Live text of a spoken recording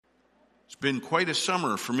It's been quite a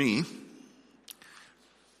summer for me.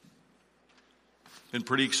 Been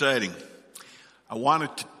pretty exciting. I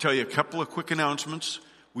wanted to tell you a couple of quick announcements.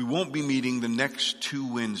 We won't be meeting the next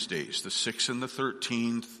 2 Wednesdays, the 6th and the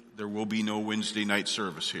 13th. There will be no Wednesday night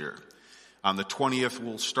service here. On the 20th,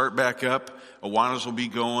 we'll start back up. Awanas will be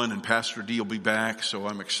going, and Pastor D will be back, so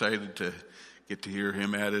I'm excited to get to hear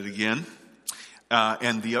him at it again.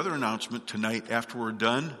 And the other announcement tonight, after we're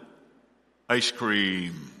done, ice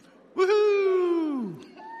cream. Woohoo!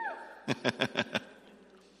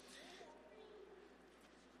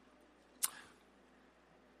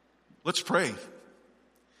 Let's pray.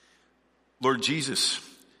 Lord Jesus,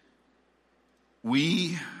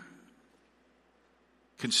 we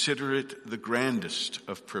consider it the grandest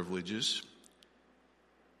of privileges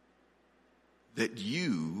that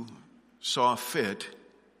you saw fit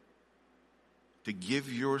to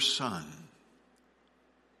give your Son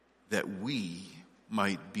that we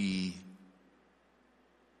might be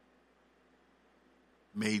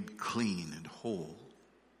made clean and whole,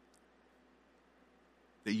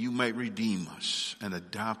 that you might redeem us and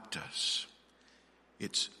adopt us.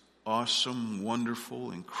 It's awesome,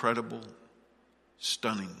 wonderful, incredible,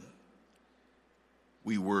 stunning.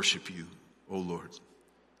 We worship you, O Lord.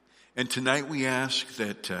 And tonight we ask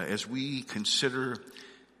that as we consider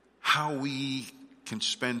how we can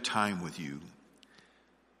spend time with you,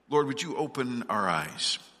 Lord, would you open our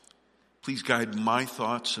eyes? Please guide my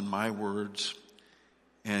thoughts and my words,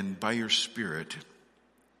 and by your Spirit,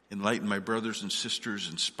 enlighten my brothers and sisters,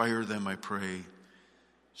 inspire them, I pray,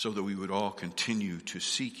 so that we would all continue to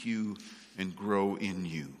seek you and grow in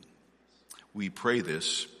you. We pray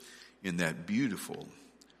this in that beautiful,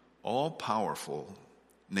 all-powerful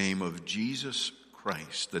name of Jesus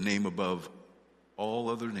Christ, the name above all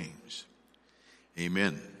other names.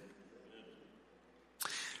 Amen.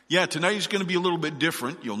 Yeah, tonight is going to be a little bit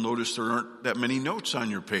different. You'll notice there aren't that many notes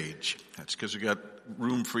on your page. That's because we got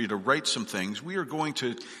room for you to write some things. We are going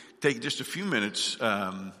to take just a few minutes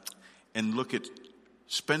and look at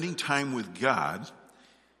spending time with God.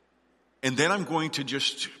 And then I'm going to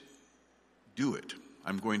just do it.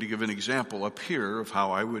 I'm going to give an example up here of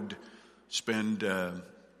how I would spend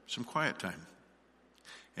some quiet time.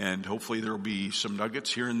 And hopefully there will be some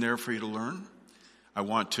nuggets here and there for you to learn. I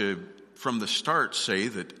want to, from the start, say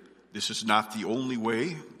that this is not the only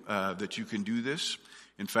way that you can do this.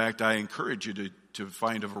 In fact, I encourage you to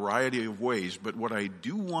find a variety of ways. But what I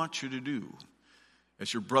do want you to do,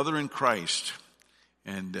 as your brother in Christ,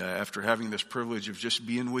 and after having this privilege of just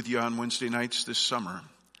being with you on Wednesday nights this summer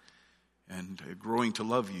and growing to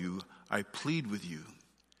love you, I plead with you,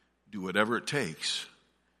 do whatever it takes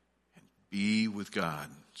and be with God.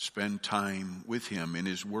 Spend time with him in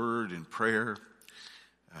his word and prayer.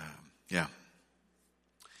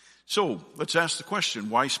 So let's ask the question,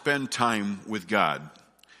 why spend time with God?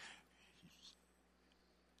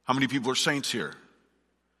 How many people are saints here?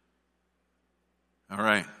 All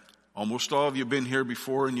right. Almost all of you have been here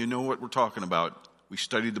before and you know what we're talking about. We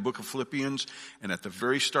studied the book of Philippians, and at the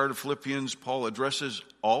very start of Philippians, Paul addresses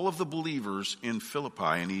all of the believers in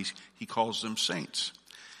Philippi, and he calls them saints.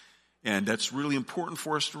 And that's really important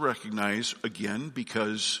for us to recognize, again,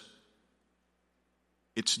 because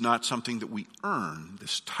it's not something that we earn,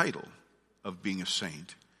 this title of being a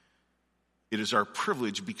saint. It is our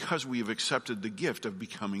privilege because we have accepted the gift of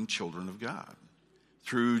becoming children of God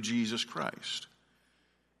through Jesus Christ.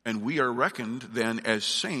 And we are reckoned then as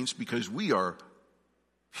saints because we are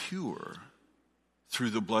pure through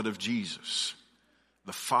the blood of Jesus.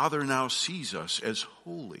 The Father now sees us as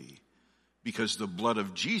holy because the blood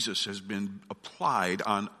of Jesus has been applied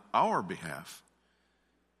on our behalf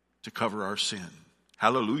to cover our sin.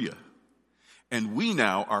 Hallelujah. And we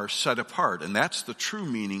now are set apart, and that's the true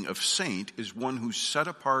meaning of saint, is one who's set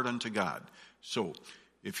apart unto God. So,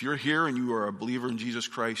 if you're here and you are a believer in Jesus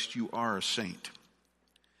Christ, you are a saint.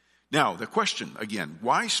 Now, the question, again,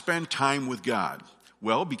 why spend time with God?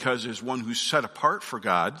 Well, because as one who's set apart for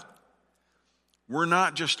God, we're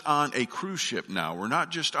not just on a cruise ship now. We're not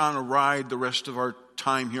just on a ride the rest of our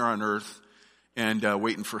time here on earth and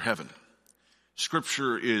waiting for heaven.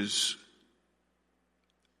 Scripture is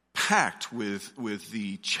packed with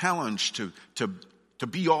the challenge to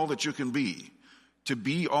be all that you can be, to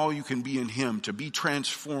be all you can be in him, to be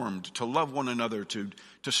transformed, to love one another, to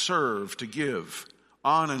serve, to give,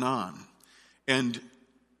 on and on. And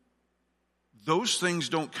those things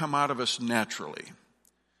don't come out of us naturally.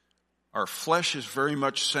 Our flesh is very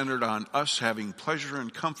much centered on us having pleasure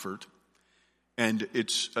and comfort, and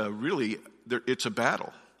it's it's a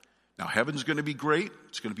battle. Now, heaven's going to be great.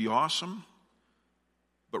 It's going to be awesome.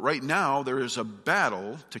 But right now, there is a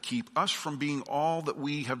battle to keep us from being all that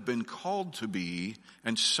we have been called to be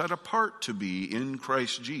and set apart to be in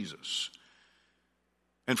Christ Jesus.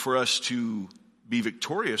 And for us to be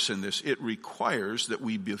victorious in this, it requires that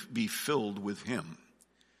we be filled with Him.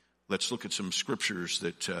 Let's look at some scriptures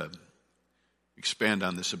that expand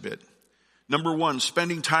on this a bit. Number one,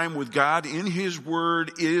 spending time with God in His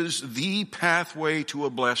Word is the pathway to a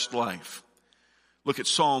blessed life. Look at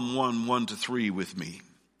Psalm 1:1-3 with me.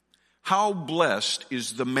 How blessed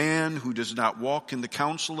is the man who does not walk in the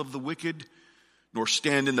counsel of the wicked, nor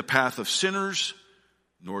stand in the path of sinners,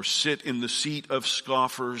 nor sit in the seat of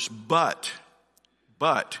scoffers, but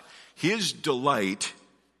his delight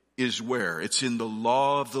is where? It's in the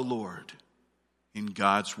law of the Lord, in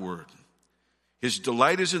God's Word. His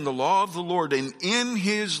delight is in the law of the Lord, and in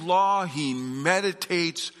His law he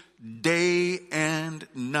meditates day and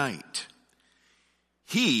night.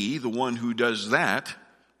 He, the one who does that,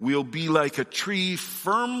 will be like a tree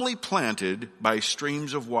firmly planted by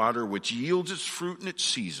streams of water, which yields its fruit in its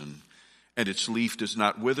season, and its leaf does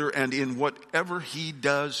not wither, and in whatever he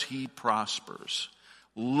does, he prospers.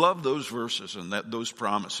 Love those verses and those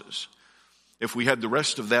promises. If we had the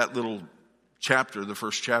rest of that little chapter, the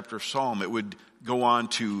first chapter of Psalm, it would go on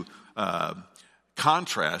to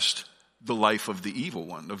contrast the life of the evil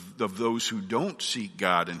one, of those who don't seek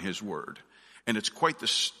God and His Word. And it's quite the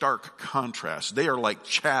stark contrast. They are like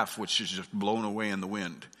chaff which is just blown away in the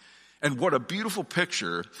wind. And what a beautiful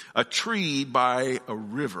picture, a tree by a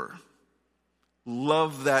river.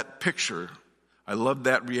 Love that picture. I love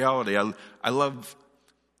that reality. I love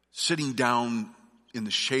sitting down in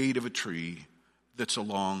the shade of a tree that's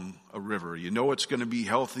along a river. You know it's going to be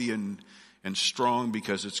healthy and strong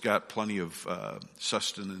because it's got plenty of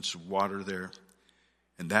sustenance of water there.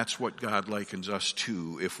 And that's what God likens us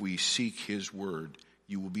to if we seek His Word.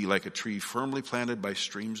 You will be like a tree firmly planted by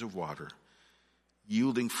streams of water,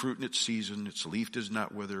 yielding fruit in its season. Its leaf does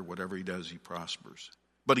not wither. Whatever he does, he prospers.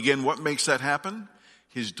 But again, what makes that happen?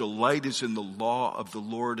 His delight is in the law of the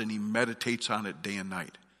Lord, and he meditates on it day and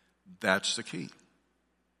night. That's the key.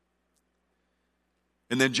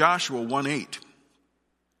 And then Joshua 1:8.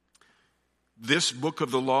 This book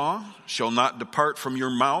of the law shall not depart from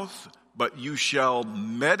your mouth, but you shall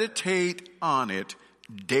meditate on it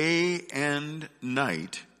day and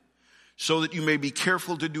night, so that you may be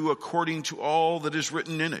careful to do according to all that is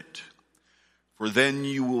written in it. For then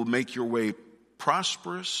you will make your way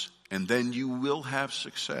prosperous, and then you will have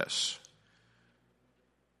success.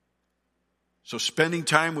 So spending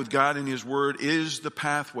time with God and His Word is the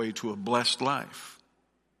pathway to a blessed life.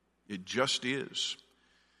 It just is.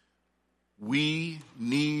 We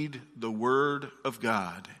need the Word of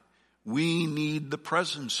God. We need the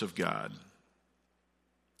presence of God.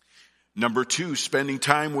 Number two, spending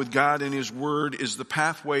time with God and His Word is the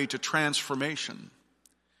pathway to transformation.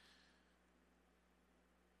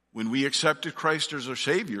 When we accepted Christ as our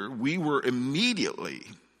Savior, we were immediately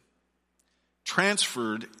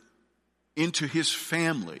transferred into His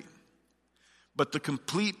family. But the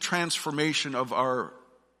complete transformation of our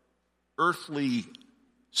earthly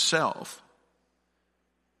self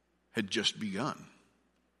had just begun.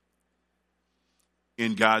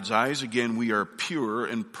 In God's eyes, again, we are pure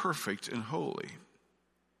and perfect and holy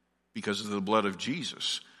because of the blood of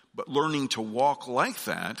Jesus. But learning to walk like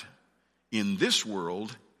that in this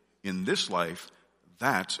world, in this life,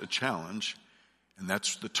 that's a challenge. And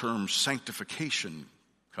that's the term sanctification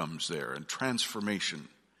comes there, and transformation.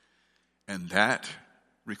 And that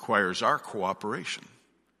requires our cooperation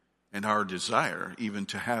and our desire even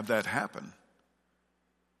to have that happen.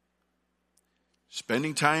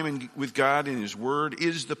 Spending time with God and His Word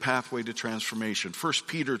is the pathway to transformation. 1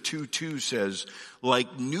 Peter 2:2 says,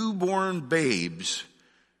 like newborn babes,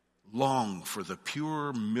 long for the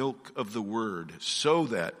pure milk of the Word, so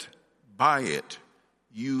that by it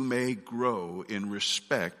you may grow in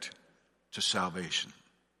respect to salvation.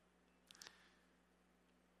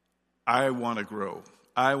 I want to grow.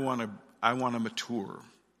 I want to mature.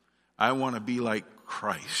 I want to be like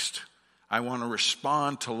Christ. I want to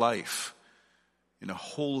respond to life in a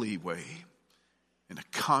holy way, in a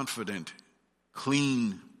confident,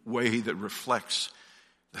 clean way that reflects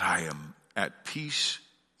that I am at peace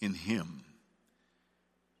in Him,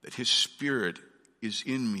 that His Spirit is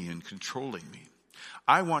in me and controlling me.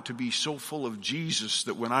 I want to be so full of Jesus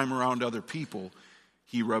that when I'm around other people,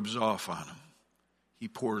 He rubs off on them. He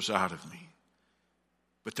pours out of me.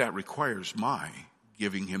 But that requires my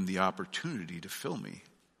giving Him the opportunity to fill me.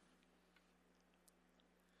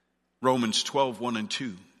 Romans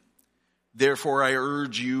 12:1-2. Therefore I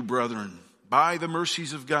urge you, brethren, by the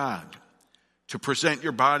mercies of God, to present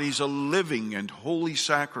your bodies a living and holy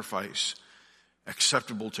sacrifice,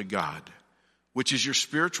 acceptable to God, which is your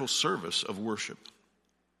spiritual service of worship.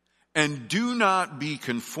 And do not be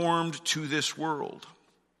conformed to this world.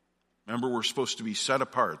 Remember, we're supposed to be set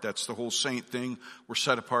apart. That's the whole saint thing. We're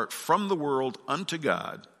set apart from the world unto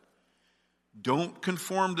God. Don't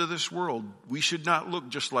conform to this world. We should not look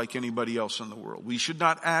just like anybody else in the world. We should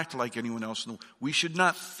not act like anyone else in the world. We should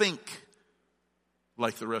not think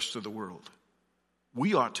like the rest of the world.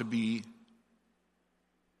 We ought to be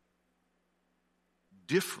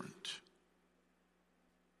different,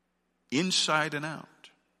 inside and out.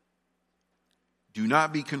 Do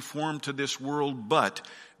not be conformed to this world, but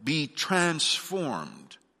be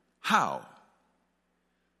transformed. How?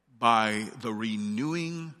 By the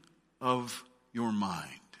renewing of your mind.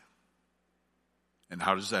 And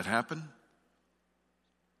how does that happen?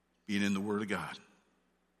 Being in the Word of God.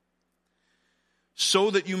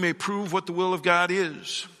 So that you may prove what the will of God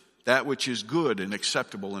is, that which is good and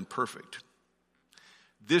acceptable and perfect.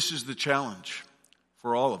 This is the challenge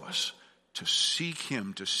for all of us, to seek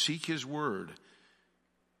Him, to seek His Word,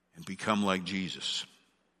 and become like Jesus.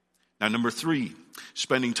 Now, number 3,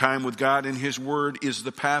 spending time with God and His Word is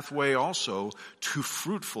the pathway also to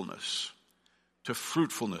fruitfulness. To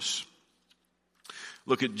fruitfulness.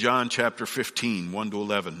 Look at John chapter 15, 1 to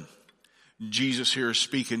 11. Jesus here is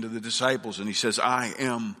speaking to the disciples, and He says, I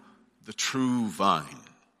am the true vine,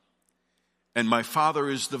 and my Father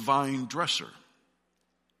is the vine dresser.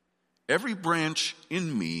 Every branch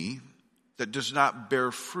in me that does not bear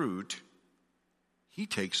fruit, He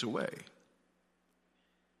takes away.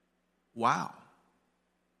 Wow.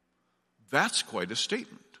 That's quite a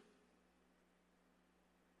statement.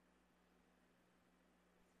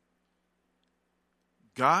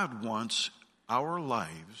 God wants our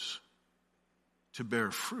lives to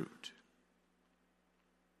bear fruit.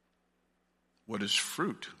 What is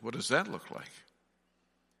fruit? What does that look like?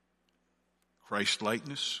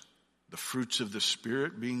 Christ-likeness, the fruits of the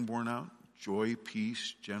Spirit being born out, joy,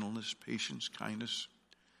 peace, gentleness, patience, kindness,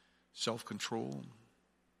 self-control.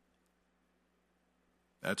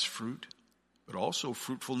 That's fruit, but also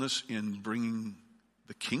fruitfulness in bringing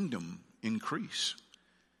the kingdom increase,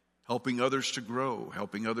 helping others to grow,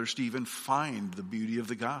 helping others to even find the beauty of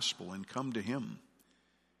the gospel and come to Him.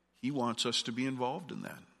 He wants us to be involved in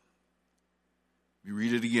that. We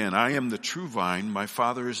read it again. I am the true vine, my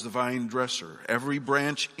Father is the vine dresser. Every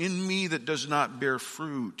branch in me that does not bear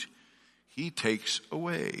fruit, He takes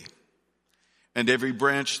away. And every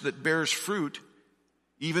branch that bears fruit,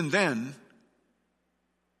 even then,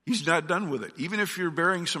 He's not done with it. Even if you're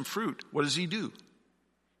bearing some fruit, what does He do?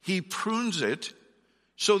 He prunes it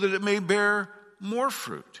so that it may bear more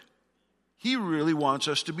fruit. He really wants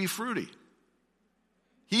us to be fruity.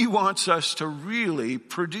 He wants us to really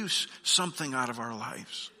produce something out of our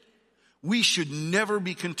lives. We should never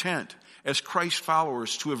be content as Christ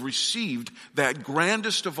followers to have received that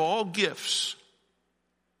grandest of all gifts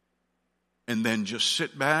and then just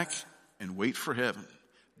sit back and wait for heaven.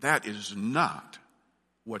 That is not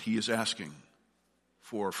what He is asking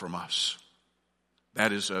for from us.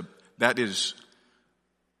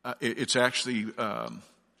 It's actually a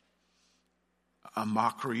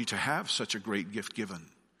mockery to have such a great gift given,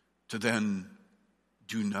 to then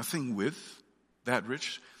do nothing with that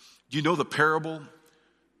rich. Do you know the parable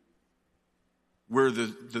where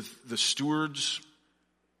the stewards,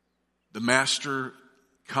 the master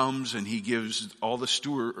comes and he gives all these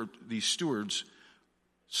stewards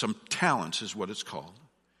some talents, is what it's called.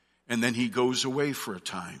 And then he goes away for a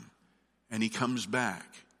time and he comes back.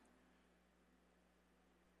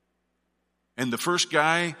 And the first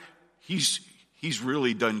guy, he's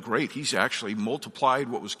really done great. He's actually multiplied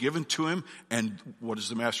what was given to him. And what does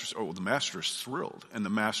the master say? Oh, the master is thrilled. And the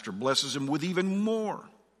master blesses him with even more.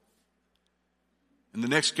 And the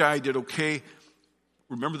next guy did okay.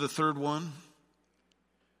 Remember the third one?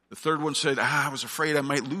 The third one said, I was afraid I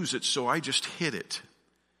might lose it, so I just hid it.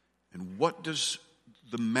 And what does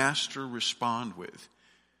the master respond with?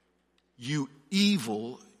 You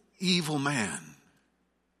evil, evil man.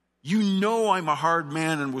 You know I'm a hard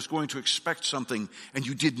man and was going to expect something, and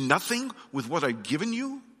you did nothing with what I'd given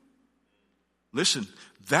you? Listen,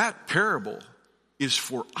 that parable is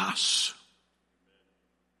for us.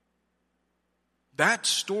 That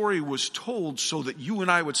story was told so that you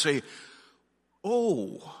and I would say,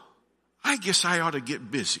 oh, I guess I ought to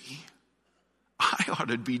get busy. I ought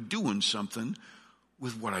to be doing something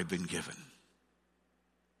with what I've been given.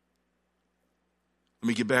 Let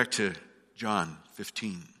me get back to John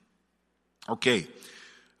 15. Okay,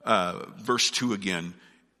 verse 2 again.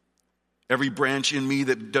 Every branch in me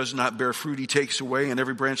that does not bear fruit, he takes away. And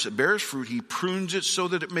every branch that bears fruit, he prunes it so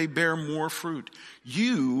that it may bear more fruit.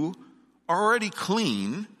 You are already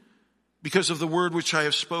clean because of the word which I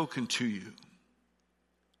have spoken to you.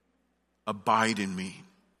 Abide in me.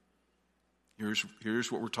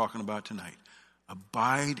 Here's what we're talking about tonight.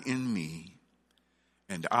 Abide in me,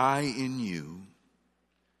 and I in you.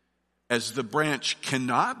 As the branch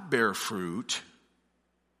cannot bear fruit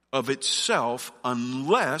of itself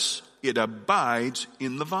unless it abides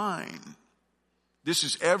in the vine. This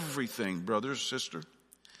is everything, brothers, sister.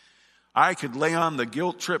 I could lay on the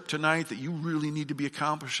guilt trip tonight that you really need to be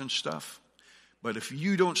accomplishing stuff. But if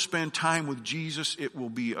you don't spend time with Jesus, it will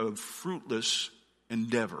be a fruitless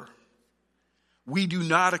endeavor. We do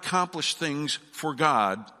not accomplish things for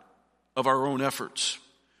God of our own efforts.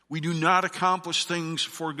 We do not accomplish things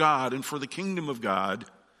for God and for the kingdom of God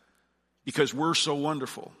because we're so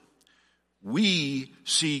wonderful. We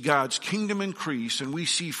see God's kingdom increase and we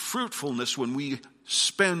see fruitfulness when we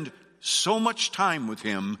spend so much time with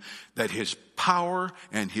him that his power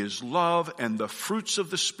and his love and the fruits of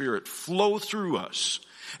the Spirit flow through us,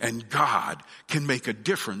 and God can make a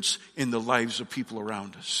difference in the lives of people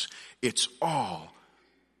around us. It's all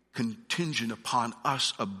contingent upon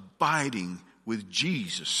us abiding with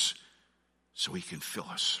Jesus so he can fill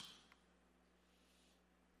us.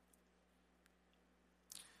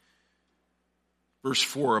 Verse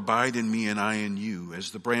 4, abide in me and I in you,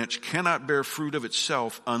 as the branch cannot bear fruit of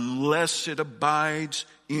itself unless it abides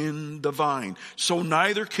in the vine. So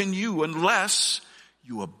neither can you unless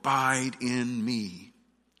you abide in me.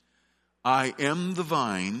 I am the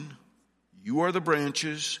vine, you are the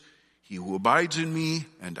branches. He who abides in me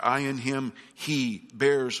and I in him, he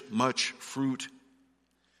bears much fruit.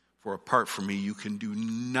 For apart from me, you can do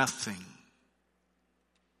nothing.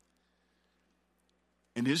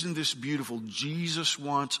 And isn't this beautiful? Jesus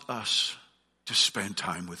wants us to spend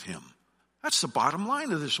time with him. That's the bottom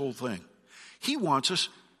line of this whole thing. He wants us,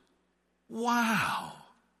 wow.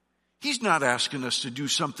 He's not asking us to do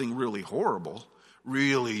something really horrible,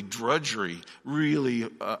 really drudgery, really.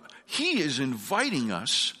 He is inviting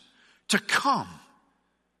us to come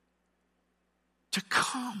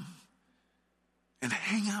and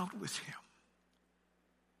hang out with him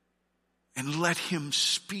and let him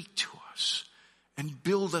speak to us and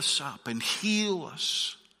build us up and heal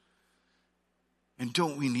us. And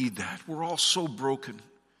don't we need that? We're all so broken,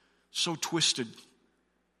 so twisted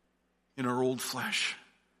in our old flesh.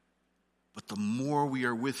 But the more we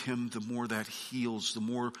are with him, the more that heals,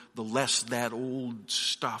 the less that old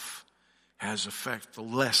stuff has effect, the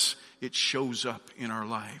less it shows up in our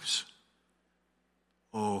lives.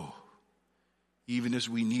 Oh, even as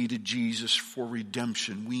we needed Jesus for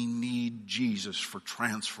redemption, we need Jesus for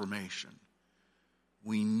transformation.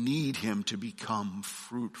 We need him to become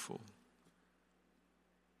fruitful.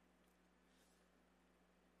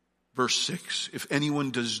 Verse 6, if anyone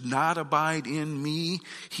does not abide in me,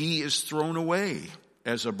 he is thrown away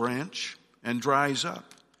as a branch and dries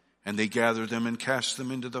up. And they gather them and cast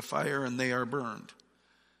them into the fire, and they are burned.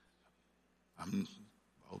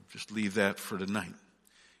 I'll just leave that for tonight.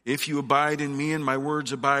 If you abide in me and my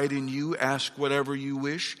words abide in you, ask whatever you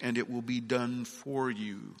wish, and it will be done for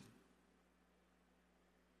you.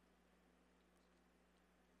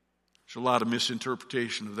 There's a lot of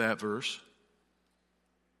misinterpretation of that verse.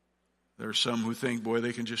 There are some who think, boy,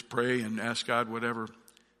 they can just pray and ask God whatever.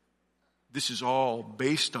 This is all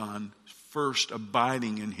based on first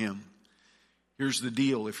abiding in him. Here's the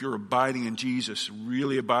deal. If you're abiding in Jesus,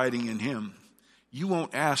 really abiding in him, you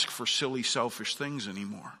won't ask for silly, selfish things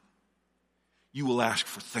anymore. You will ask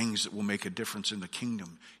for things that will make a difference in the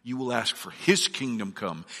kingdom. You will ask for his kingdom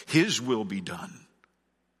come, his will be done.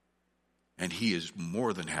 And he is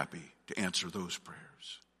more than happy to answer those prayers.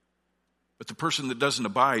 But the person that doesn't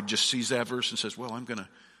abide just sees that verse and says, well, I'm going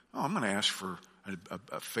to ask for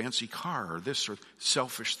a fancy car or this or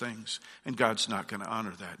selfish things. And God's not going to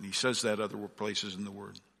honor that. And he says that other places in the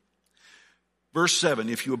word. Verse 7,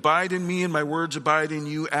 if you abide in me and my words abide in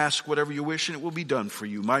you, ask whatever you wish and it will be done for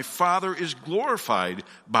you. My Father is glorified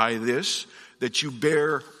by this, that you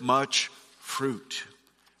bear much fruit.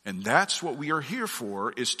 And that's what we are here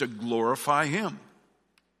for, is to glorify him.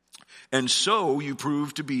 And so you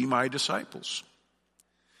prove to be my disciples.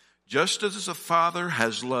 Just as the Father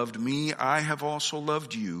has loved me, I have also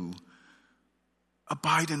loved you.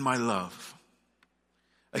 Abide in my love.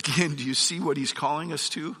 Again, do you see what he's calling us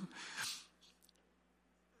to?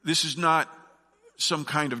 This is not some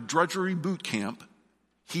kind of drudgery boot camp.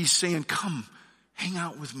 He's saying, come, hang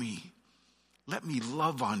out with me. Let me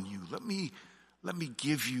love on you. Let me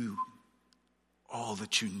give you all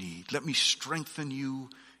that you need. Let me strengthen you,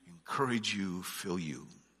 encourage you, fill you.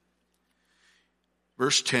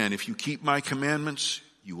 Verse 10, if you keep my commandments,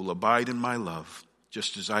 you will abide in my love,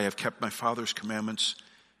 just as I have kept my Father's commandments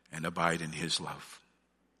and abide in his love.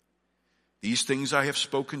 These things I have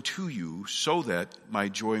spoken to you so that my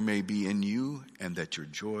joy may be in you and that your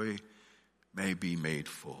joy may be made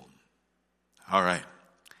full. All right.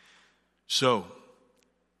 So,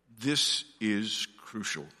 this is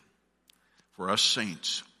crucial for us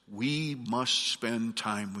saints. We must spend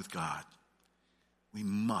time with God. We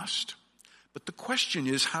must. But the question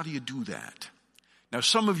is, how do you do that? Now,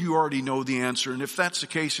 some of you already know the answer, and if that's the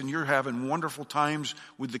case and you're having wonderful times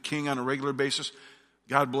with the King on a regular basis,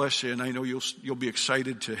 God bless you, and I know you'll be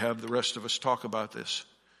excited to have the rest of us talk about this.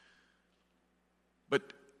 But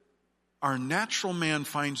our natural man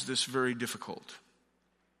finds this very difficult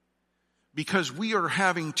because we are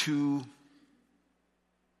having to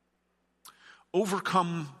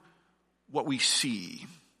overcome what we see,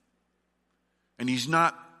 and he's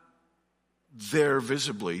not there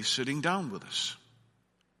visibly sitting down with us.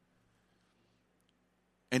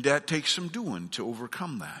 And that takes some doing to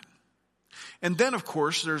overcome that. And then, of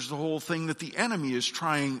course, there's the whole thing that the enemy is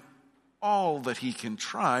trying all that he can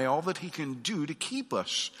try, all that he can do to keep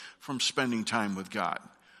us from spending time with God.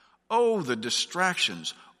 Oh, the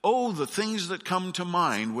distractions. Oh, the things that come to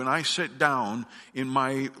mind when I sit down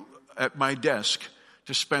at my desk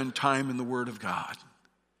to spend time in the Word of God.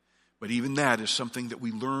 But even that is something that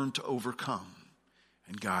we learn to overcome.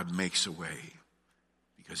 And God makes a way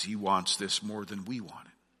because he wants this more than we want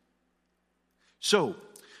it. So,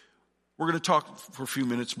 we're going to talk for a few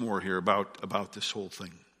minutes more here about this whole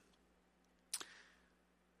thing.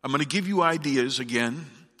 I'm going to give you ideas again,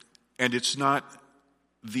 and it's not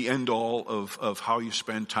the end all of how you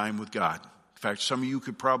spend time with God. In fact, some of you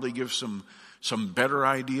could probably give some better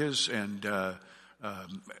ideas, and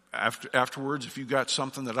afterwards, if you got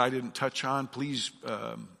something that I didn't touch on, please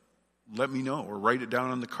let me know or write it down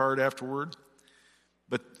on the card afterward.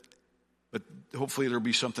 But hopefully there'll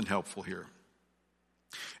be something helpful here.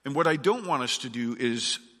 And what I don't want us to do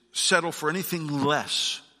is settle for anything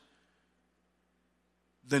less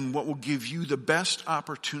than what will give you the best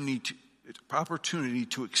opportunity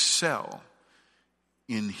to excel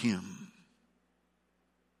in him.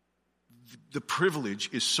 The privilege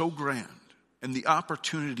is so grand and the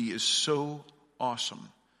opportunity is so awesome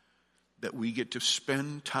that we get to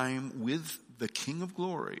spend time with the King of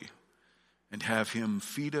Glory and have him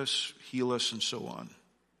feed us, heal us, and so on.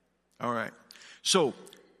 All right. So,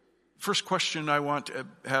 first question I want to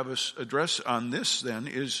have us address on this then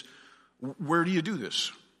is, where do you do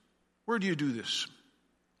this? Where do you do this?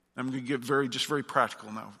 I'm going to get very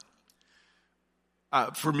practical now.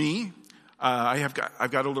 For me, I've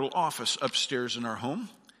got a little office upstairs in our home,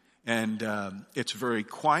 and it's very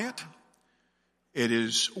quiet. It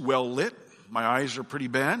is well lit. My eyes are pretty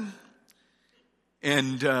bad,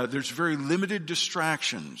 and there's very limited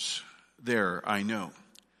distractions there. I know.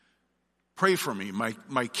 Pray for me.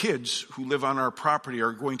 My kids who live on our property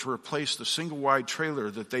are going to replace the single wide trailer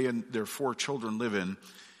that they and their 4 children live in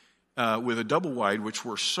with a double wide, which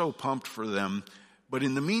we're so pumped for them. But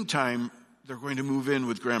in the meantime, they're going to move in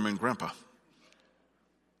with Grandma and Grandpa.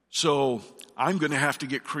 So I'm going to have to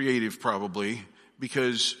get creative probably,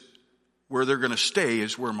 because where they're going to stay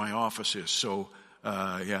is where my office is. So,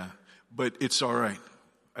 yeah, but it's all right.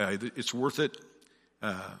 It's worth it.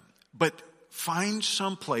 But find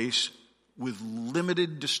some place with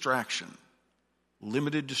limited distraction.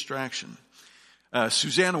 Limited distraction.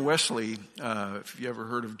 Susanna Wesley, if you ever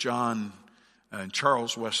heard of John and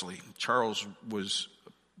Charles Wesley. Charles was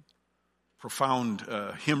a profound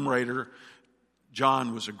hymn writer.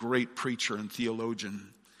 John was a great preacher and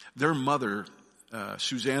theologian. Their mother,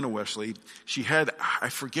 Susanna Wesley, she had, I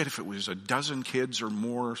forget if it was a dozen kids or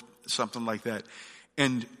more, something like that.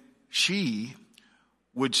 And she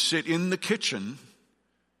would sit in the kitchen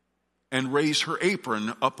and raise her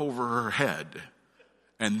apron up over her head.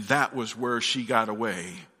 And that was where she got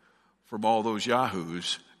away from all those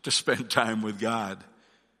yahoos to spend time with God.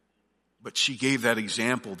 But she gave that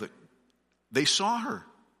example that they saw her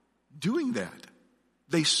doing that.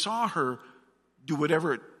 They saw her do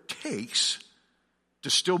whatever it takes to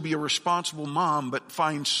still be a responsible mom, but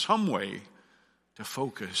find some way to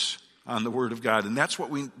focus on the Word of God. And that's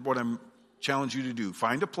what I'm challenging you to do.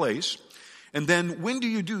 Find a place. And then when do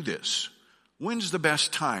you do this? When's the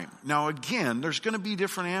best time? Now again, there's going to be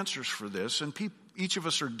different answers for this, and each of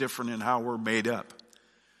us are different in how we're made up.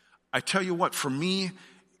 I tell you what, for me,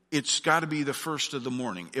 it's got to be the first of the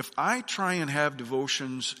morning. If I try and have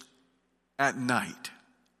devotions at night,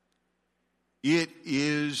 it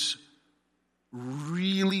is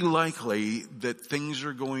really likely that things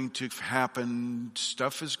are going to happen,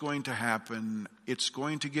 stuff is going to happen, it's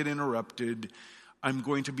going to get interrupted, I'm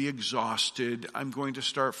going to be exhausted, I'm going to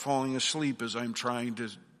start falling asleep as I'm trying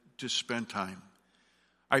to spend time.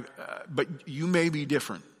 But you may be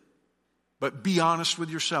different. But be honest with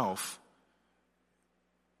yourself.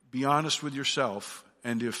 Be honest with yourself,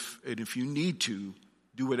 and if you need to,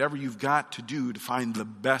 do whatever you've got to do to find the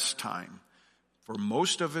best time. For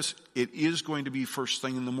most of us, it is going to be first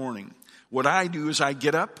thing in the morning. What I do is I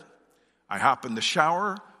get up, I hop in the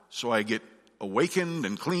shower, so I get awakened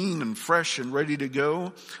and clean and fresh and ready to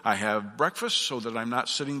go. I have breakfast so that I'm not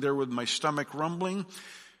sitting there with my stomach rumbling.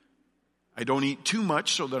 I don't eat too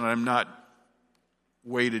much so that I'm not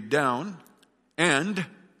weighted down. And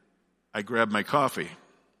I grab my coffee.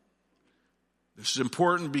 This is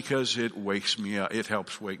important because it wakes me up. It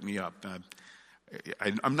helps wake me up.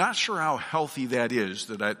 I'm not sure how healthy that is,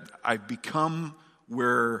 that I've become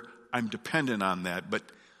where I'm dependent on that, but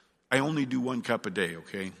I only do 1 cup a day,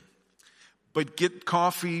 okay? But get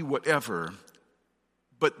coffee, whatever.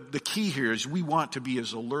 But the key here is we want to be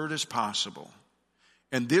as alert as possible.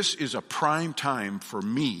 And this is a prime time for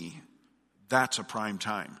me. That's a prime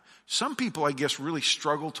time. Some people, I guess, really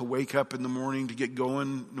struggle to wake up in the morning to get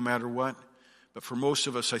going no matter what. But for most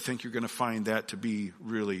of us, I think you're going to find that to be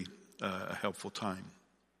really a helpful time.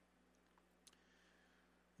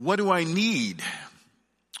 What do I need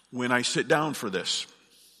when I sit down for this?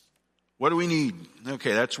 What do we need?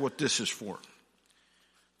 Okay, that's what this is for.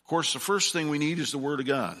 Of course, the first thing we need is the Word of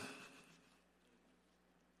God.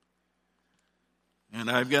 And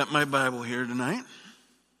I've got my Bible here tonight.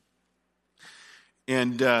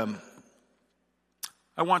 And I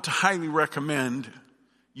want to highly recommend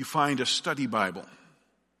you find a study Bible.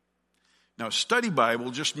 Now, a study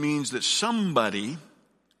Bible just means that somebody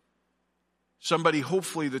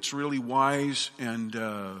hopefully that's really wise and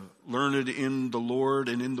learned in the Lord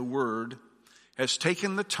and in the Word has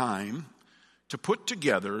taken the time to put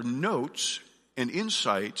together notes and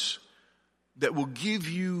insights that will give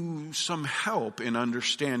you some help in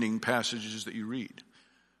understanding passages that you read.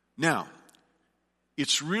 Now,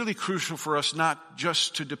 it's really crucial for us not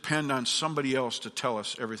just to depend on somebody else to tell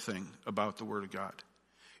us everything about the Word of God.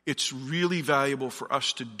 It's really valuable for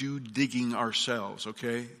us to do digging ourselves,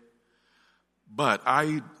 okay? But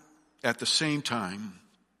I, at the same time,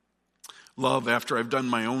 love, after I've done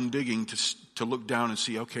my own digging, to look down and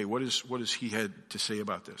see, okay, what has he had to say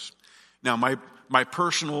about this? Now, my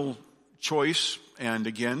personal choice, and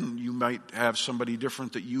again, you might have somebody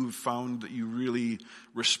different that you've found that you really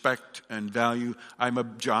respect and value. I'm a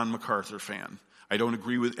John MacArthur fan. I don't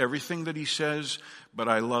agree with everything that he says, but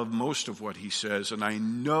I love most of what he says, and I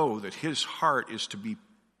know that his heart is to be,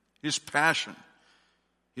 his passion,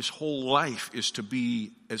 his whole life is to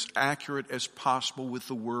be as accurate as possible with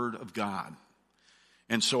the Word of God.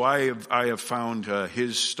 And so I have found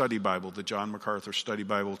his study Bible, the John MacArthur study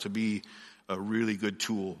Bible, to be a really good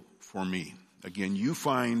tool for me. Again, you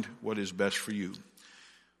find what is best for you.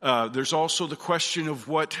 There's also the question of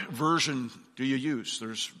what version do you use.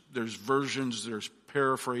 There's versions, there's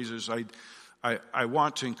paraphrases. I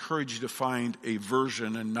want to encourage you to find a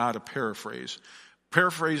version and not a paraphrase.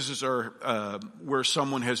 Paraphrases are where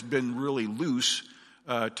someone has been really loose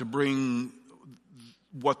to bring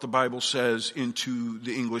what the Bible says into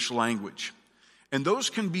the English language. And those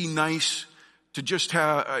can be nice to just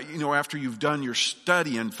have, after you've done your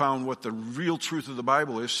study and found what the real truth of the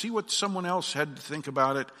Bible is, see what someone else had to think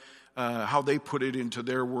about it, how they put it into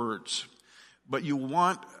their words. But you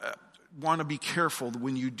want to be careful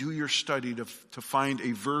when you do your study to find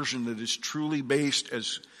a version that is truly based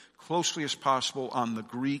as closely as possible on the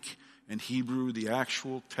Greek and Hebrew, the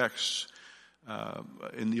actual texts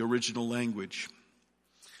in the original language.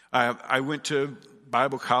 I went to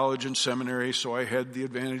Bible college and seminary, so I had the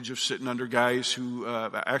advantage of sitting under guys who,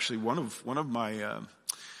 actually one of my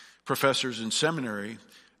professors in seminary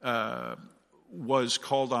was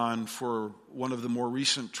called on for one of the more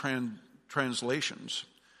recent translations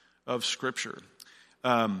of Scripture,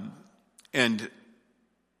 and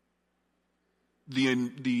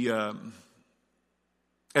the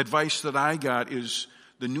advice that I got is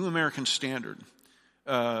the New American Standard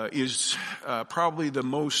is probably the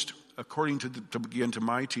most, according to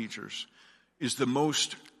my teachers, is the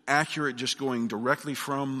most accurate, just going directly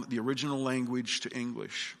from the original language to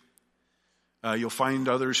English. You'll find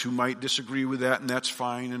others who might disagree with that, and that's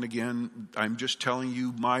fine. And again, I'm just telling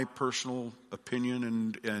you my personal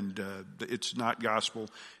opinion, and it's not gospel.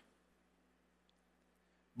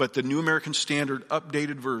 But the New American Standard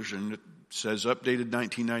updated version, it says updated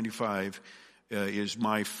 1995, is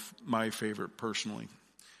my favorite personally.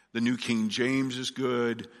 The New King James is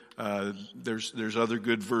good. There's other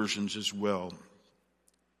good versions as well.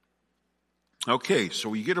 Okay, so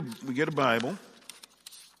we get a Bible.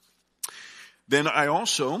 Then I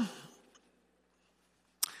also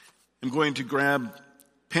am going to grab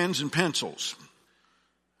pens and pencils.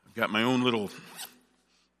 I've got my own little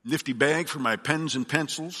nifty bag for my pens and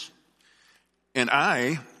pencils. And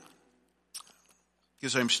I,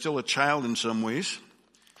 because I'm still a child in some ways,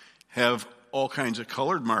 have all kinds of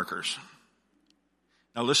colored markers.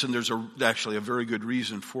 Now listen, there's actually a very good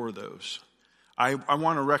reason for those. I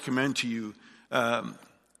want to recommend to you,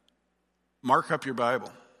 mark up your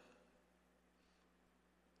Bible.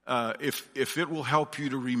 If it will help you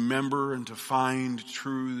to remember and to find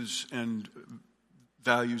truths and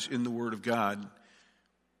values in the Word of God,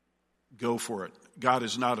 go for it. God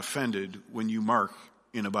is not offended when you mark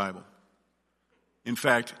in a Bible. In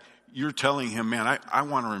fact, you're telling him, man, I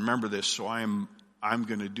want to remember this, so I'm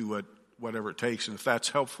going to do whatever it takes. And if that's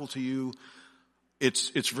helpful to you,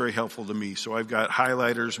 it's very helpful to me. So I've got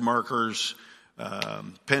highlighters, markers,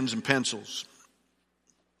 pens and pencils.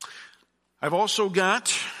 I've also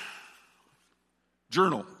got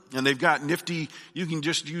journal, and they've got nifty, you can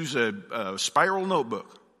just use a spiral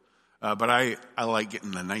notebook. But I like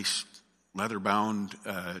getting a nice leather-bound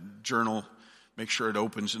journal. Make sure it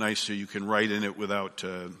opens nice so you can write in it without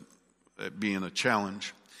it being a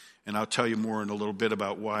challenge. And I'll tell you more in a little bit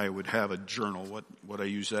about why I would have a journal, what I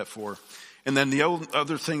use that for. And then the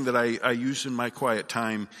other thing that I use in my quiet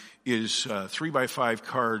time is 3x5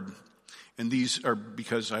 card. And these are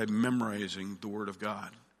because I'm memorizing the Word of God.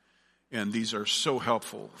 And these are so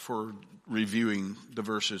helpful for reviewing the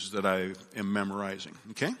verses that I am memorizing.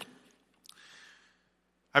 Okay?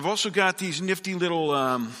 I've also got these nifty little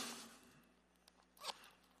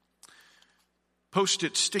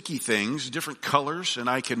Post-it sticky things, different colors, and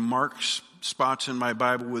I can mark spots in my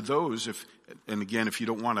Bible with those. And again, if you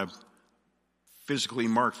don't want to physically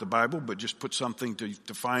mark the Bible, but just put something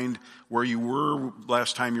to find where you were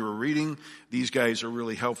last time you were reading, these guys are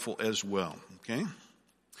really helpful as well. Okay?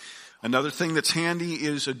 Another thing that's handy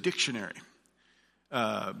is a dictionary,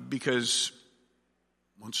 because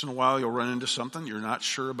once in a while you'll run into something you're not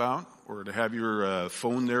sure about, or to have your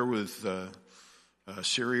phone there with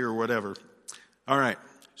Siri or whatever. All right,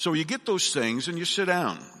 so you get those things and you sit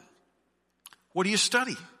down. What do you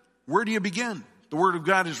study? Where do you begin? The Word of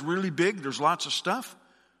God is really big. There's lots of stuff.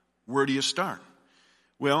 Where do you start?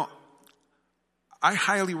 Well, I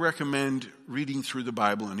highly recommend reading through the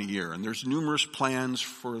Bible in a year, and there's numerous plans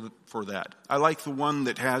for that. I like the one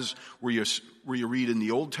that has where you read in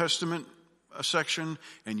the Old Testament section,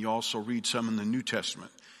 and you also read some in the New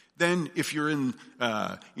Testament. Then, if you're in,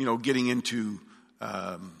 getting into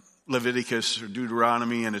Leviticus or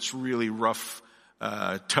Deuteronomy, and it's really rough,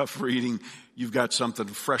 tough reading, you've got something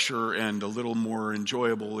fresher and a little more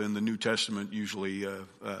enjoyable in the New Testament, usually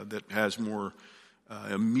that has more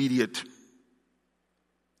immediate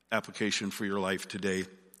application for your life today.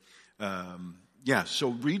 So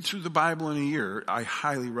read through the Bible in a year. I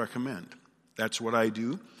highly recommend. That's what I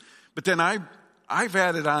do. But then I've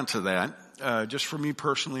added on to that, just for me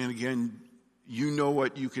personally, and again, you know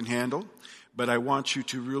what you can handle. But I want to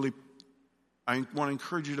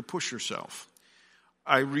encourage you to push yourself.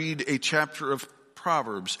 I read a chapter of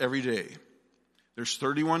Proverbs every day. There's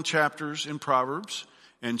 31 chapters in Proverbs.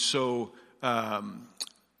 And so I'm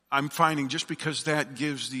finding just because that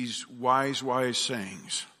gives these wise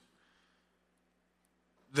sayings,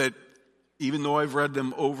 that even though I've read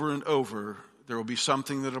them over and over, there will be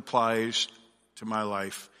something that applies to my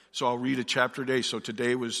life. So I'll read a chapter a day. So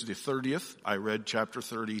today was the 30th. I read chapter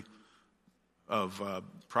 30 of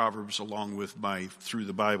Proverbs along with my Through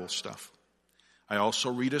the Bible stuff. I also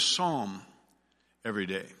read a psalm every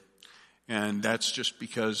day. And that's just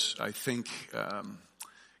because I think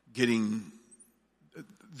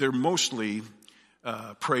they're mostly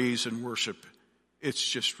praise and worship. It's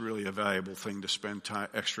just really a valuable thing to spend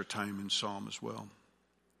extra time in psalm as well.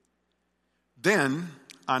 Then,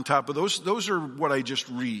 on top of those are what I just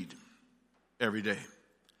read every day.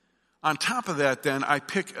 On top of that, then, I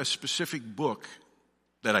pick a specific book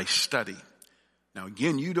that I study. Now,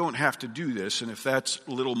 again, you don't have to do this, and if that's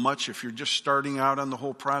a little much, if you're just starting out on the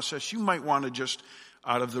whole process, you might want to just,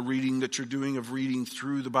 out of the reading that you're doing of reading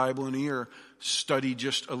through the Bible in a year, study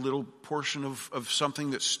just a little portion of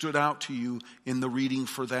something that stood out to you in the reading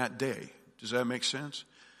for that day. Does that make sense?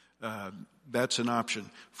 That's an option.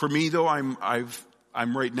 For me, though, I'm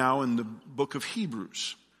right now in the book of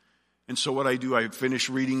Hebrews. And so what I do, I finish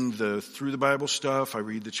reading through the Bible stuff. I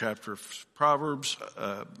read the chapter of Proverbs,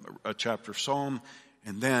 a chapter of Psalm,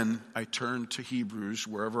 and then I turn to Hebrews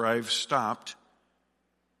wherever I've stopped,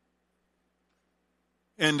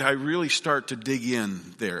 And I really start to dig in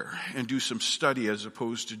there and do some study as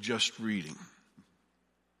opposed to just reading.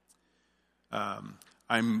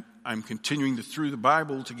 I'm continuing through the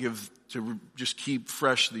Bible to just keep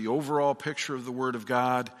fresh the overall picture of the Word of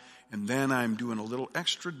God, and then I'm doing a little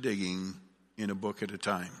extra digging in a book at a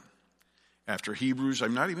time. After Hebrews,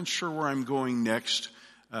 I'm not even sure where I'm going next.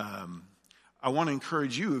 I want to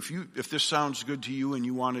encourage you, if this sounds good to you and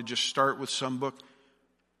you want to just start with some book,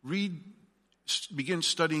 begin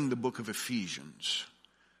studying the book of Ephesians.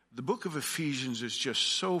 The book of Ephesians is just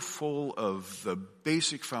so full of the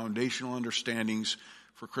basic foundational understandings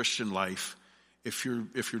for Christian life. If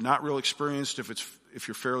you're not real experienced, if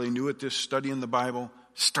you're fairly new at this, studying the Bible,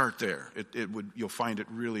 start there. You'll find it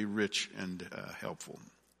really rich and helpful.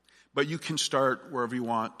 But you can start wherever you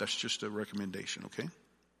want. That's just a recommendation, okay?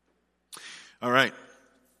 All right.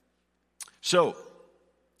 So,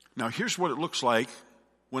 now here's what it looks like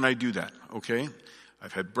when I do that, okay?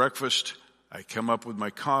 I've had breakfast. I come up with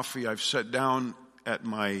my coffee. I've sat down at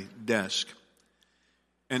my desk.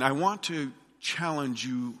 And I want to challenge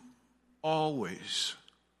you always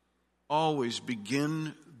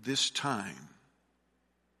begin this time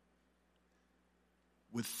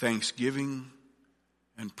with thanksgiving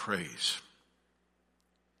and praise.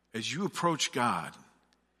 As you approach God,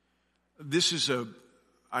 this is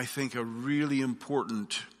I think a really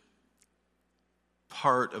important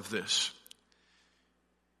part of this.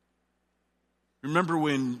 Remember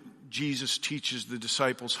when Jesus teaches the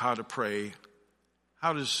disciples how to pray,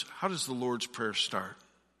 how does the Lord's Prayer start?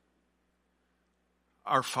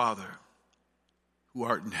 Our Father, who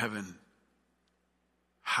art in heaven,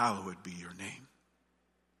 hallowed be your name.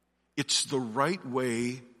 It's the right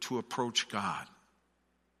way to approach God.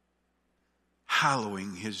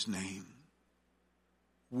 Hallowing his name,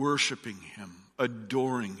 worshiping him,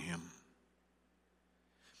 adoring him.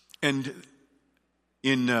 And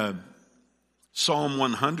in Psalm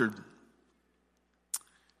 100,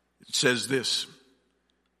 it says this,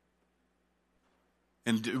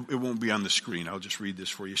 and it won't be on the screen. I'll just read this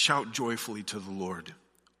for you. Shout joyfully to the Lord,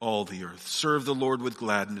 all the earth. Serve the Lord with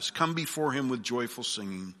gladness. Come before him with joyful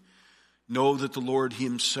singing. Know that the Lord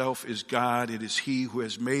himself is God. It is he who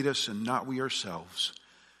has made us and not we ourselves.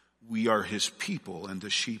 We are his people and the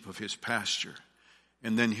sheep of his pasture.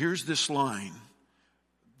 And then here's this line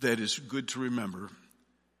that is good to remember.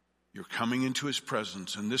 You're coming into his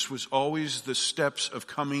presence. And this was always the steps of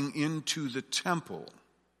coming into the temple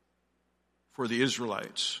for the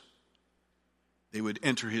Israelites. They would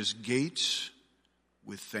enter his gates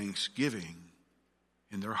with thanksgiving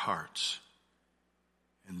in their hearts,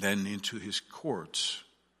 and then into his courts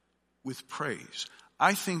with praise.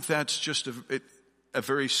 I think that's just a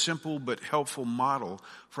very simple but helpful model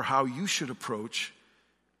for how you should approach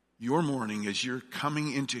your morning as you're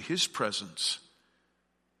coming into his presence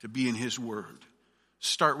to be in his word.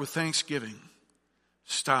 Start with thanksgiving.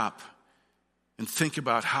 Stop and think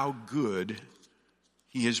about how good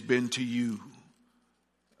he has been to you.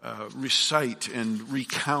 Recite and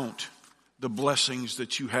recount the blessings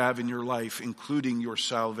that you have in your life, including your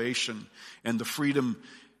salvation and the freedom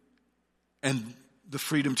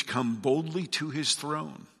to come boldly to his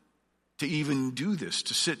throne, to even do this,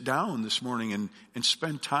 to sit down this morning and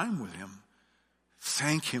spend time with him.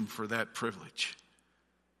 Thank him for that privilege,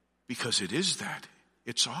 because it is that.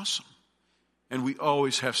 It's awesome. And we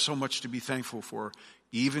always have so much to be thankful for,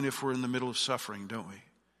 even if we're in the middle of suffering, don't we?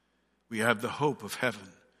 We have the hope of heaven.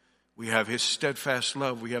 We have his steadfast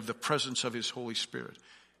love. We have the presence of his Holy Spirit.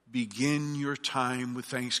 Begin your time with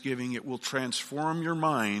thanksgiving. It will transform your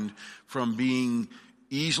mind from being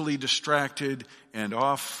easily distracted and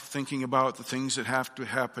off thinking about the things that have to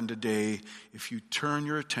happen today if you turn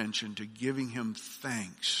your attention to giving him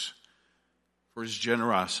thanks for his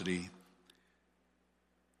generosity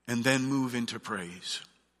and then move into praise.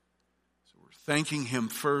 So we're thanking him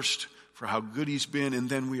first for how good he's been, and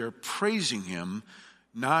then we are praising him,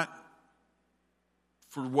 not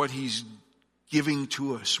for what he's giving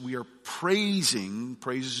to us. We are praising.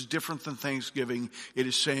 Praise is different than thanksgiving. It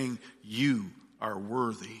is saying, you are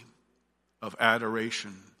worthy of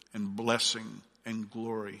adoration and blessing and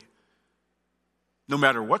glory. No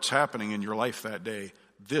matter what's happening in your life that day,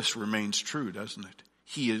 this remains true, doesn't it?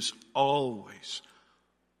 He is always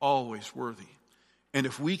worthy. And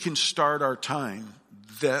if we can start our time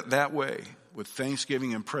that way, with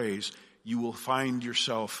thanksgiving and praise, you will find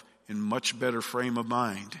yourself in much better frame of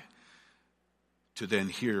mind to then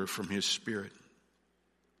hear from his Spirit.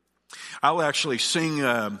 I'll actually sing,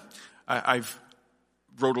 I've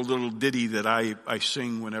wrote a little ditty that I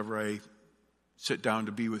sing whenever I sit down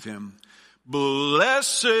to be with him.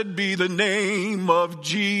 Blessed be the name of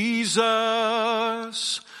Jesus.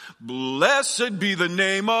 Blessed be the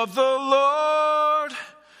name of the Lord.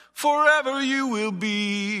 Forever you will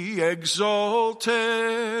be exalted.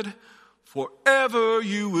 Forever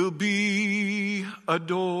you will be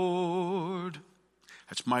adored.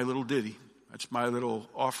 That's my little ditty. That's my little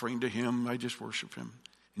offering to him. I just worship him.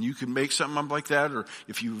 And you can make something up like that, or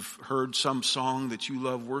if you've heard some song that you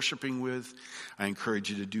love worshiping with, I encourage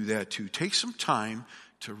you to do that too. Take some time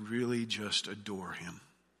to really just adore him.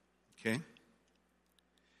 Okay?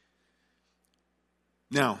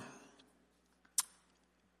 Now,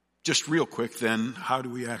 just real quick then, how do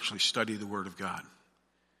we actually study the Word of God?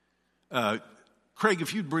 Craig,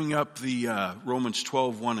 if you'd bring up the Romans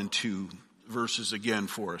 12, 1 and 2 verses again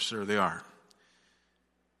for us. There they are.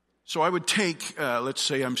 So I would take, let's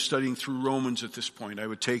say I'm studying through Romans at this point. I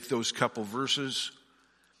would take those couple verses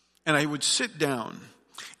and I would sit down.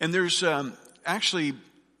 And there's actually,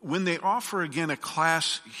 when they offer again a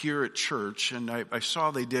class here at church, and I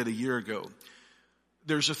saw they did a year ago,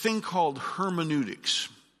 there's a thing called hermeneutics.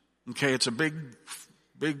 Okay, it's a big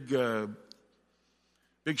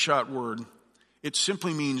shot word. It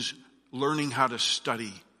simply means learning how to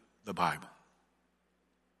study the Bible.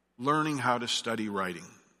 Learning how to study writing.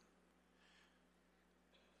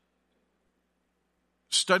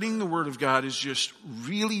 Studying the Word of God is just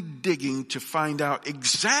really digging to find out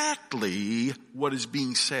exactly what is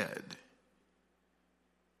being said.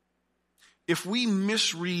 If we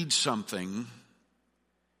misread something,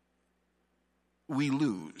 we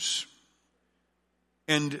lose.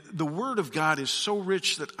 And the Word of God is so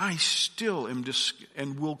rich that I still am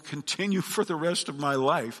and will continue for the rest of my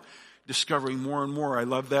life discovering more and more. I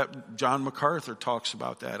love that John MacArthur talks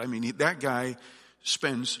about that. I mean, that guy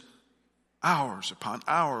spends hours upon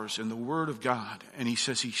hours in the Word of God, and he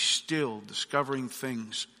says he's still discovering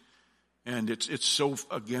things. And it's so,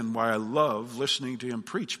 again, why I love listening to him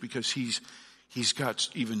preach, because he's got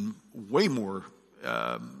even way more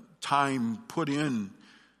time put in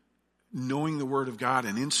knowing the Word of God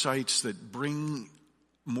and insights that bring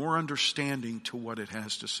more understanding to what it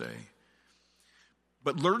has to say.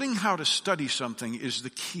 But learning how to study something is the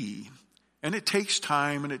key. And it takes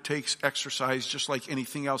time and it takes exercise, just like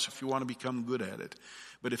anything else, if you want to become good at it.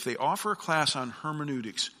 But if they offer a class on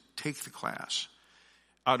hermeneutics, take the class.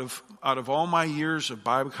 Out of all my years of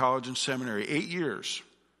Bible college and seminary, 8 years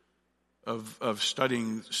of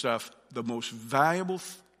studying stuff, the most valuable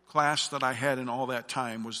class that I had in all that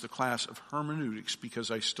time was the class of hermeneutics, because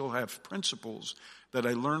I still have principles that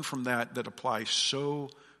I learned from that apply so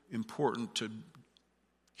important to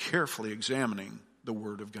carefully examining the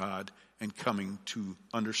Word of God and coming to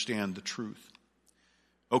understand the truth.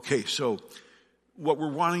 Okay, so what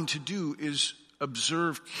we're wanting to do is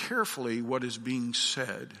observe carefully what is being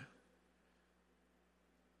said.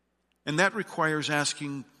 And that requires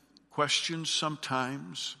asking questions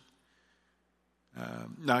sometimes.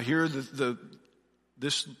 Now here,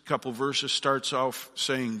 this couple verses starts off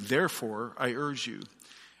saying, therefore, I urge you.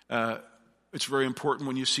 It's very important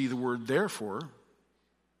when you see the word therefore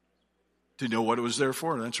to know what it was there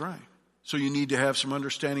for. That's right. So you need to have some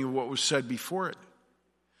understanding of what was said before it.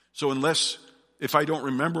 So if I don't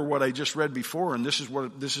remember what I just read before, and this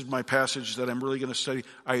is my passage that I'm really going to study,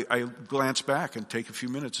 I glance back and take a few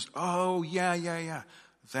minutes. Oh, yeah.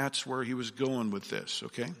 That's where he was going with this,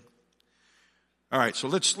 okay? All right, so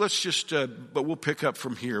let's just, but we'll pick up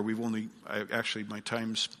from here. My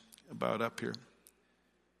time's about up here.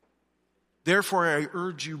 Therefore, I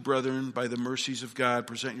urge you, brethren, by the mercies of God,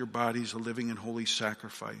 present your bodies a living and holy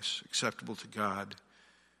sacrifice, acceptable to God,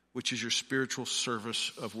 which is your spiritual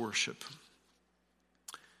service of worship.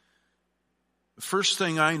 The first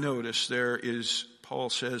thing I notice there is Paul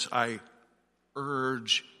says, I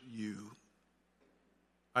urge you.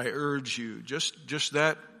 I urge you. Just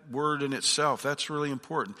that word in itself, that's really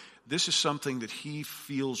important. This is something that he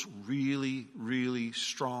feels really, really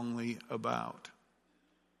strongly about.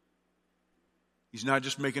 He's not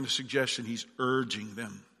just making a suggestion, he's urging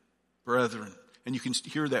them, brethren. And you can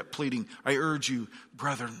hear that pleading, I urge you,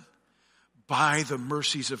 brethren, by the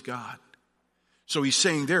mercies of God. So he's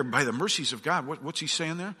saying there, by the mercies of God, what's he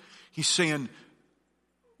saying there? He's saying,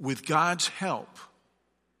 with God's help,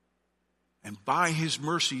 and by his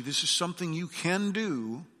mercy, this is something you can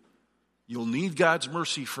do. You'll need God's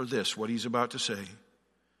mercy for this, what he's about to say.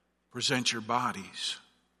 Present your bodies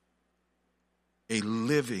a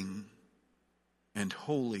living and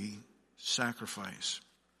holy sacrifice.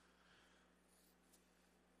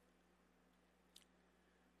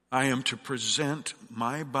 I am to present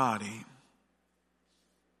my body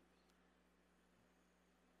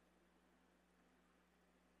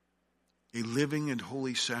a living and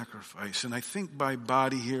holy sacrifice. And I think by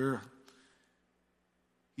body here,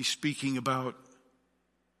 he's speaking about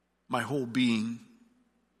my whole being,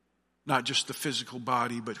 not just the physical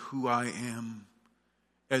body, but who I am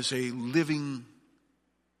as a living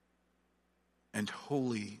and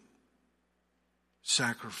holy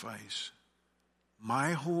sacrifice.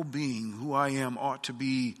 My whole being, who I am, ought to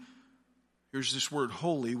be, here's this word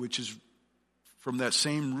holy, which is from that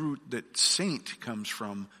same root that saint comes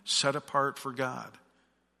from, set apart for God.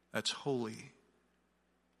 That's holy.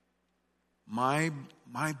 My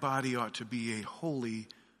body ought to be a holy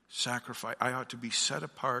sacrifice. I ought to be set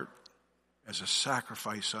apart as a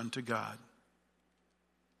sacrifice unto God.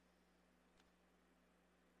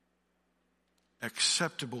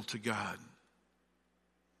 Acceptable to God,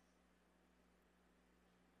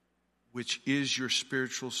 which is your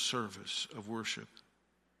spiritual service of worship.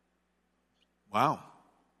 Wow.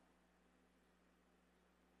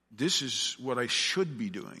 This is what I should be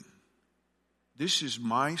doing. This is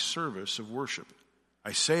my service of worship.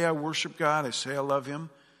 I say I worship God. I say I love Him.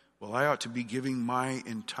 Well, I ought to be giving my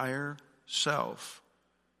entire self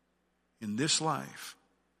in this life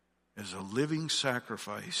as a living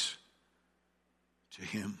sacrifice to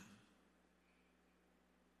Him.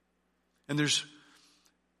 And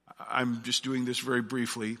I'm just doing this very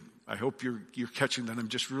briefly. I hope you're catching that. I'm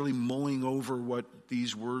just really mulling over what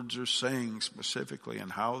these words are saying specifically and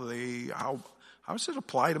how does it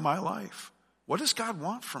apply to my life? What does God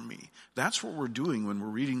want from me? That's what we're doing when we're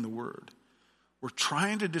reading the Word. We're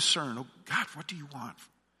trying to discern, oh God, what do you want?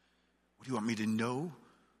 What do you want me to know?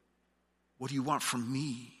 What do you want from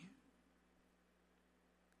me?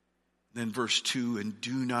 Then verse 2, and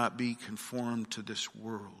do not be conformed to this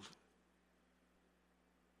world.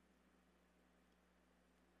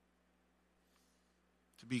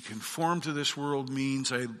 To be conformed to this world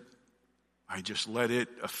means I just let it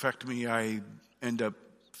affect me. I end up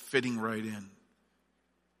fitting right in.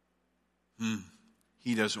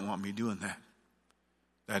 He doesn't want me doing that.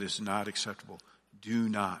 That is not acceptable. Do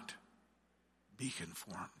not be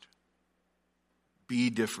conformed. Be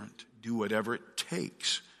different. Do whatever it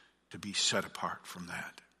takes to be set apart from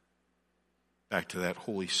that. Back to that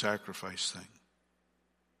holy sacrifice thing.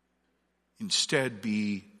 Instead,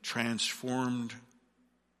 be transformed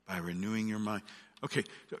by renewing your mind. Okay,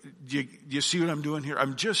 do you see what I'm doing here?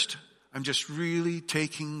 I'm just really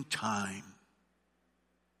taking time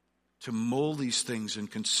to mold these things and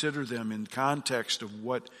consider them in context of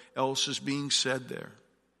what else is being said there.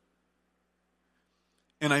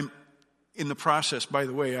 And I'm in the process, by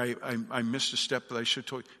the way, I missed a step that I should have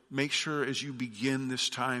told you. Make sure as you begin this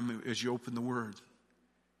time, as you open the Word,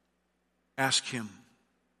 ask Him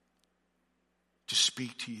to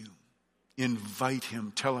speak to you. Invite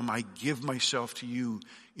Him. Tell Him, I give myself to you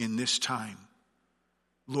in this time.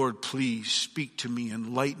 Lord, please speak to me,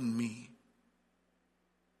 enlighten me.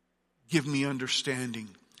 Give me understanding.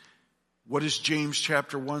 What does James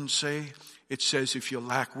chapter 1 say? It says, if you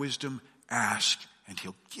lack wisdom, ask, and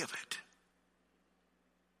He'll give it.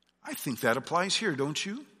 I think that applies here, don't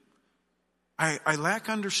you? I lack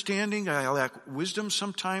understanding. I lack wisdom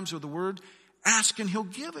sometimes of the Word. Ask, and He'll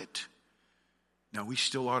give it. Now, we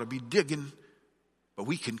still ought to be digging, but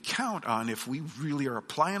we can count on if we really are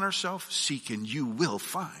applying ourselves, seek and you will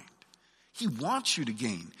find. He wants you to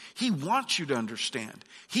gain. He wants you to understand.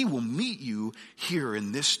 He will meet you here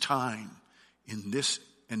in this time, in this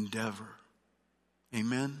endeavor.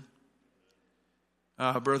 Amen?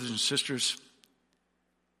 Brothers and sisters,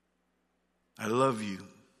 I love you.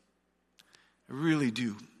 I really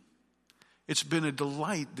do. It's been a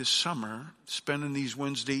delight this summer, spending these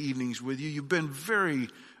Wednesday evenings with you. You've been very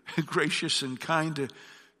gracious and kind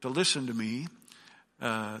to listen to me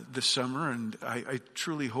this summer, and I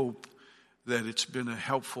truly hope that it's been a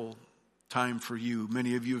helpful time for you.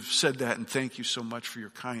 Many of you have said that, and thank you so much for your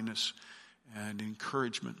kindness and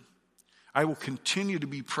encouragement. I will continue to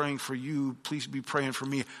be praying for you. Please be praying for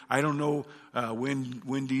me. I don't know when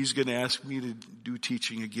Wendy's going to ask me to do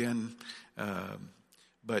teaching again,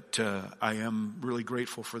 but I am really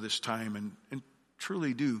grateful for this time and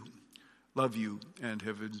truly do love you and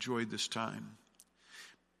have enjoyed this time.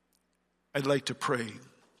 I'd like to pray.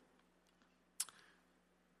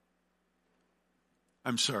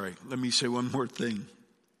 I'm sorry, let me say one more thing.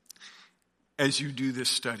 As you do this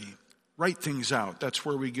study, write things out. That's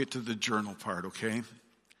where we get to the journal part, okay?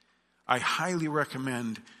 I highly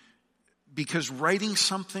recommend, because writing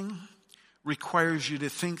something requires you to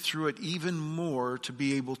think through it even more to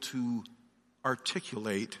be able to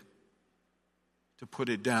articulate, to put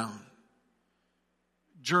it down.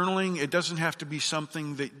 Journaling, it doesn't have to be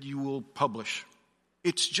something that you will publish.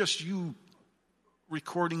 It's just you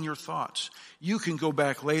recording your thoughts. You can go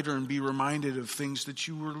back later and be reminded of things that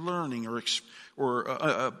you were learning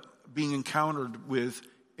or being encountered with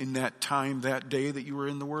in that time, that day that you were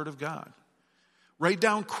in the Word of God. Write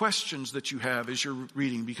down questions that you have as you're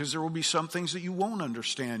reading, because there will be some things that you won't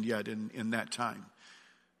understand yet in that time.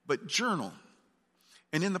 But journal.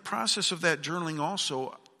 And in the process of that journaling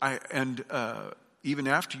also, even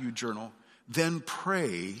after you journal, then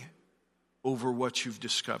pray over what you've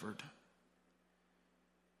discovered.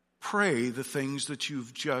 Pray the things that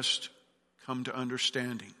you've just come to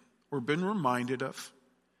understanding or been reminded of.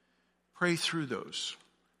 Pray through those.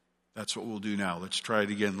 That's what we'll do now. Let's try it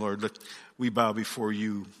again, Lord. We bow before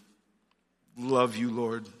you. Love you,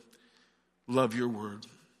 Lord. Love your word.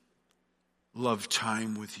 Love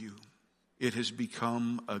time with you. It has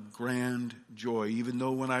become a grand joy. Even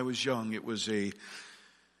though when I was young, it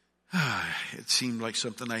seemed like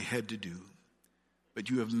something I had to do. But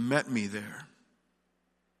you have met me there.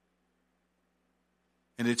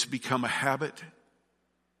 And it's become a habit.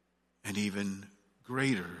 And even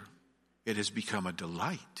greater, it has become a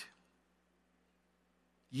delight.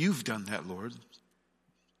 You've done that, Lord.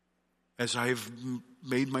 As I've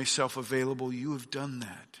made myself available, you have done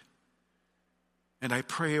that. And I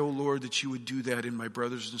pray, oh Lord, that you would do that in my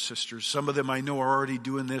brothers and sisters. Some of them I know are already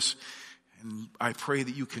doing this. And I pray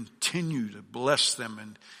that you continue to bless them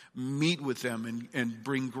and meet with them and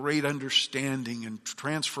bring great understanding and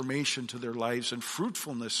transformation to their lives and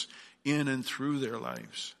fruitfulness in and through their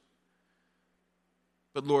lives.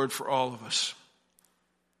 But Lord, for all of us,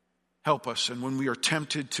 help us. And when we are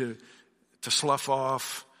tempted to slough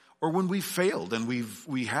off, or when we've failed and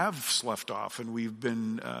we have sloughed off and we've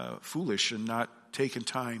been foolish and not taken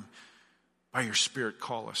time, by your Spirit,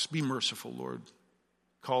 call us. Be merciful, Lord.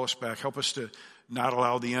 Call us back. Help us to not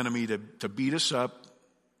allow the enemy to beat us up,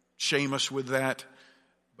 shame us with that,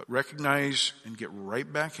 but recognize and get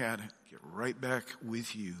right back at it. Get right back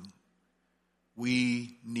with you.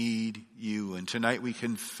 We need you. And tonight we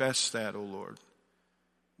confess that, oh Lord.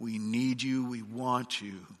 We need you. We want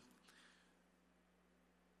you.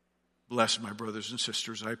 Bless my brothers and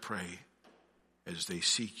sisters, I pray, as they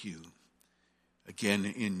seek you. Again,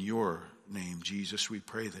 in your name, Jesus, we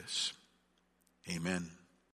pray this. Amen.